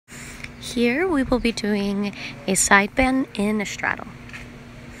Here we will be doing a side bend in a straddle.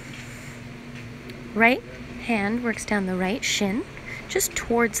 Right hand works down the right shin, just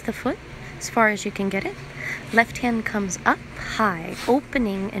towards the foot, as far as you can get it. Left hand comes up high,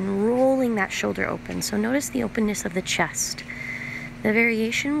 opening and rolling that shoulder open. So notice the openness of the chest. The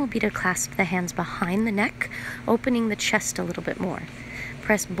variation will be to clasp the hands behind the neck, opening the chest a little bit more.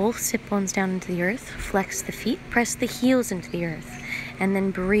 Press both sit bones down into the earth, flex the feet, press the heels into the earth, and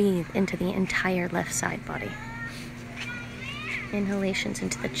then breathe into the entire left side body. Inhalations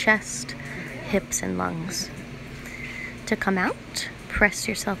into the chest, hips, and lungs. To come out, press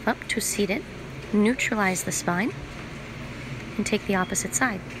yourself up to seated, neutralize the spine, and take the opposite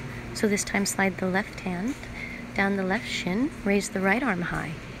side. So this time slide the left hand down the left shin, raise the right arm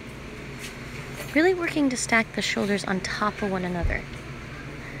high. Really working to stack the shoulders on top of one another.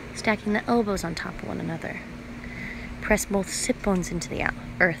 Stacking the elbows on top of one another. Press both sit bones into the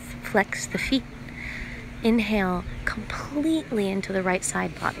earth. Flex the feet. Inhale completely into the right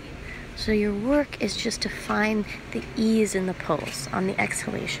side body. So your work is just to find the ease in the pose on the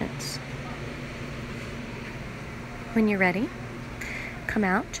exhalations. When you're ready, come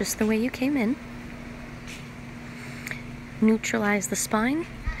out just the way you came in. Neutralize the spine.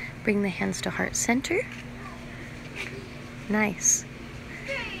 Bring the hands to heart center. Nice.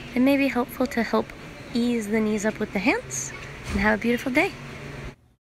 It may be helpful to help ease the knees up with the hands, and have a beautiful day.